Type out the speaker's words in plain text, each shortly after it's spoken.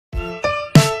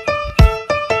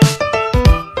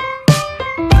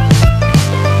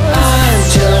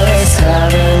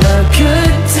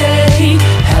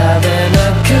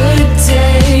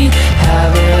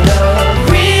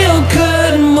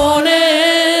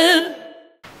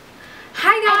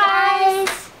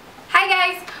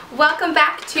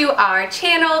to our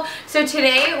channel. So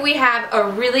today we have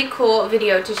a really cool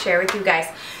video to share with you guys.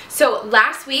 So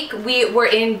last week we were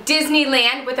in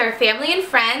Disneyland with our family and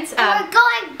friends. And we're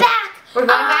going back! We're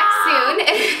going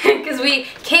back soon because we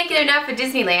can't get enough of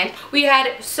Disneyland. We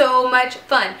had so much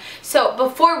fun. So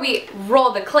before we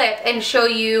roll the clip and show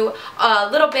you a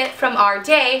little bit from our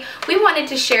day, we wanted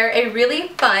to share a really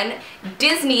fun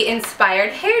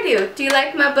Disney-inspired hairdo. Do you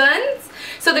like my buns?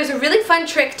 So there's a really fun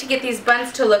trick to get these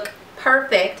buns to look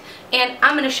perfect, and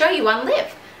I'm going to show you on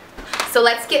Liv. So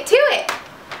let's get to it.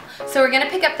 So we're going to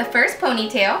pick up the first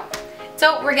ponytail.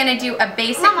 So we're going to do a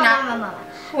basic knot. Mama.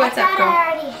 What's up, girl?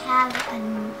 I already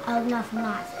have enough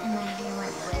knots in my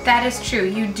hair. That is true.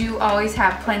 You do always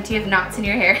have plenty of knots in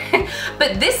your hair.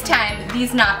 But this time,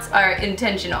 these knots are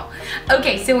intentional.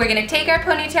 Okay, so we're going to take our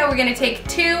ponytail, we're going to take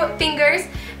 2 fingers,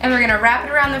 and we're going to wrap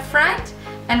it around the front,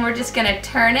 and we're just going to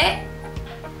turn it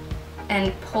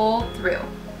and pull through.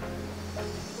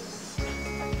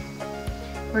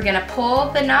 We're going to pull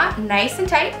the knot nice and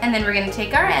tight, and then we're going to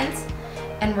take our ends,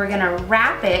 and we're going to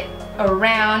wrap it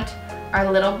around our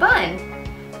little bun,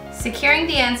 securing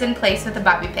the ends in place with a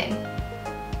bobby pin.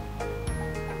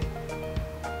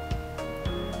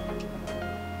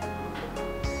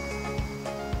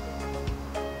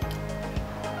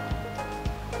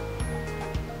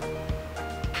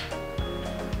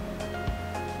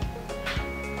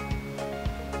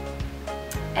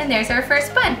 And there's our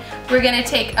first bun. We're going to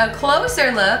take a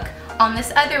closer look on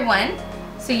this other one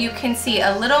so you can see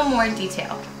a little more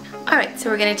detail. Alright, so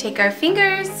we're going to take our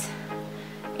fingers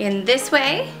in this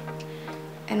way,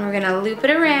 and we're going to loop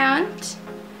it around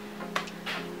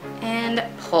and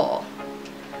pull.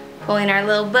 Pulling our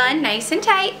little bun nice and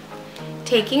tight,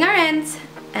 taking our ends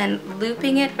and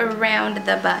looping it around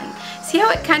the bun. See how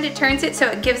it kind of turns it so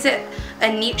it gives it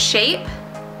a neat shape?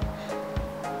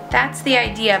 That's the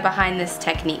idea behind this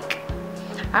technique.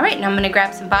 Alright, now I'm going to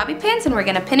grab some bobby pins and we're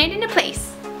going to pin it into place.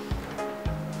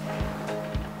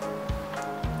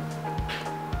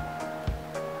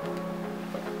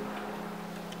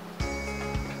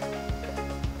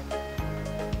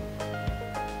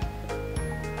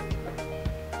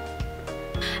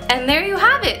 And there you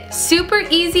have it. Super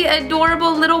easy,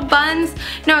 adorable little buns.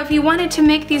 Now if you wanted to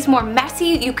make these more messy,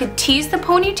 you could tease the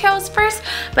ponytails first,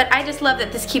 but I just love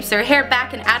that this keeps their hair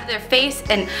back and out of their face,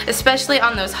 and especially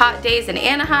on those hot days in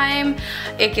Anaheim.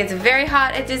 It gets very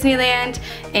hot at Disneyland,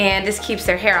 and this keeps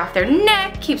their hair off their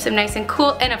neck, keeps them nice and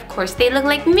cool, and of course they look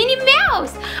like Minnie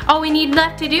Mouse. All we need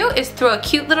left to do is throw a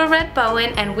cute little red bow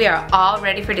in, and we are all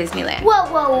ready for Disneyland. Whoa,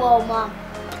 whoa, whoa, Mom.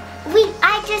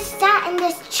 I just sat in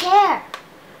this chair.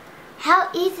 How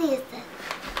easy is this?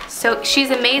 So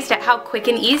she's amazed at how quick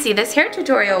and easy this hair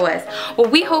tutorial was. Well,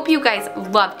 we hope you guys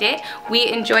loved it. We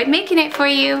enjoyed making it for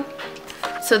you.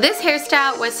 So this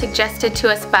hairstyle was suggested to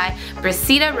us by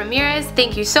Brisita Ramirez.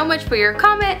 Thank you so much for your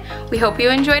comment. We hope you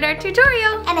enjoyed our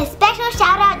tutorial. And a special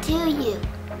shout out to you.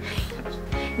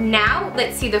 Now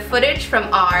let's see the footage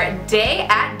from our day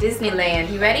at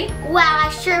Disneyland. You ready? Wow,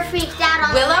 I sure freaked out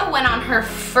on Willow went on her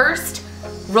first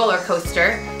roller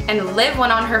coaster, and Liv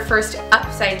went on her first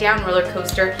upside down roller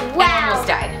coaster and almost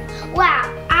died. Wow,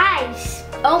 I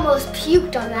almost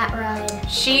puked on that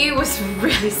ride. She was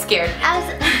really scared. I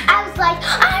was like,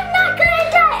 I'm not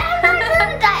gonna die, I'm not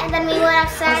gonna die. And then we went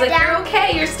upside down. I was like, you're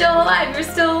okay, you're still alive, you're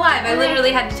still alive. I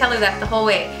literally had to tell her that the whole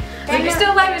way. Like, you're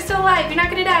still alive, you're still alive, you're not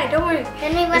gonna die, don't worry.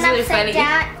 Then we went upside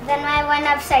down, then I went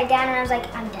upside down and I was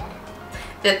like, I'm dead.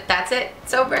 That's it,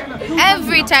 it's over.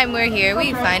 Every time we're here,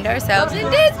 we find ourselves in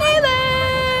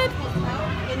Disneyland.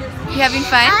 You having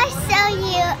fun? I'll show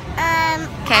you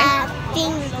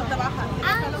thing.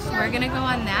 We're gonna go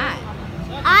on that.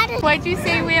 What'd you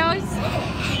say, Wheels?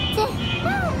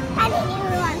 I didn't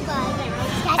even want to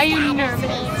go. Are you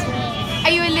nervous?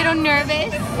 Are you a little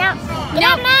nervous? No.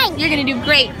 No, you're gonna do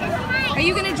great. Are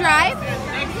you gonna drive?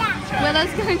 Yeah.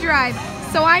 Willow's gonna drive.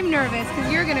 So I'm nervous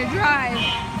because you're gonna drive.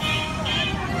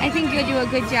 I think you'll do a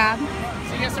good job.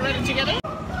 So you guys are ready together?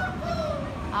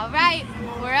 All right,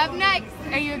 we're up next.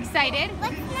 Are you excited?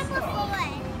 What's number 4?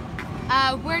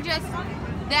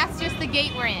 That's just the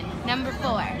gate we're in, number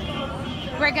 4.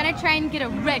 We're gonna try and get a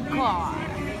red car.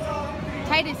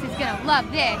 Titus is gonna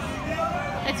love this.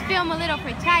 Let's film a little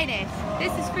for Titus.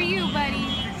 This is for you,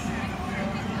 buddy.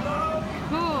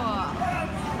 Cool.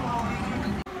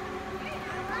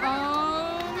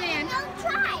 Oh, man. No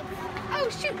drive. Oh,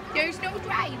 shoot, there's no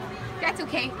drive. That's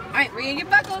okay. All right, we're gonna get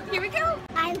buckled. Here we go.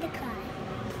 I'm the car.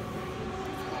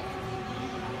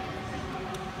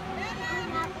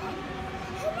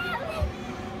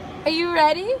 Are you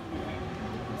ready?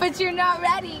 But you're not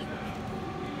ready.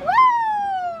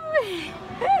 Woo!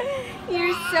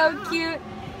 You're so cute.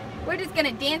 We're just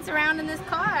gonna dance around in this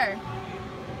car.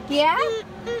 Yeah?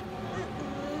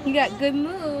 You got good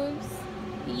moves.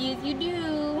 Yes, you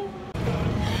do.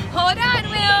 Hold on,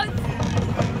 Will.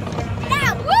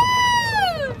 Now,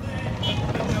 woo!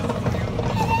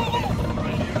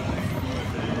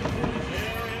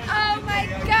 Oh my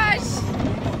gosh.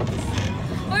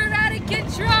 We're out of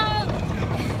control.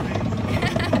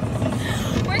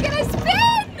 We're gonna spin.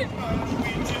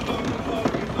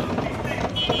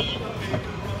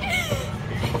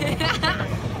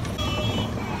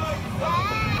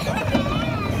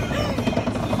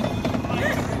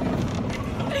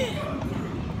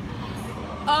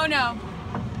 Oh no.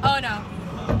 Oh no.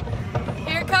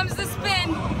 Here comes the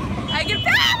spin. I can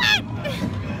feel it!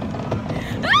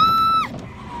 Ah!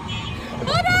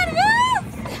 Hold on, move!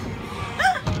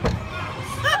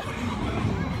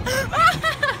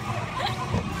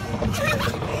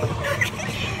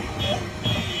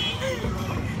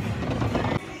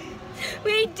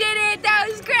 We did it! That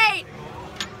was great!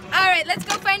 Alright, let's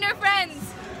go find our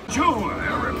friends.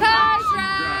 Cars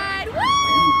ride! Woo!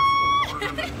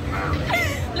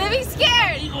 Living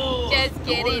scared! Just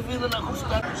kidding.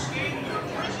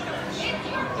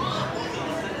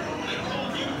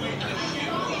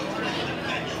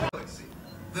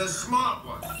 The smart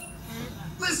one.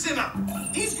 Listen up.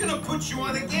 He's gonna put you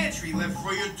on a gantry lift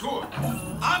for your tour.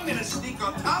 I'm gonna sneak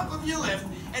on top of your lift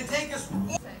and take us.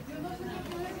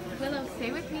 Willow,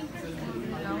 stay with me.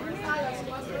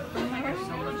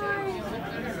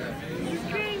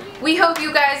 We hope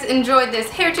you guys enjoyed this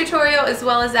hair tutorial as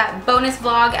well as that bonus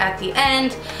vlog at the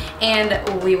end, and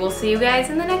we will see you guys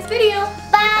in the next video.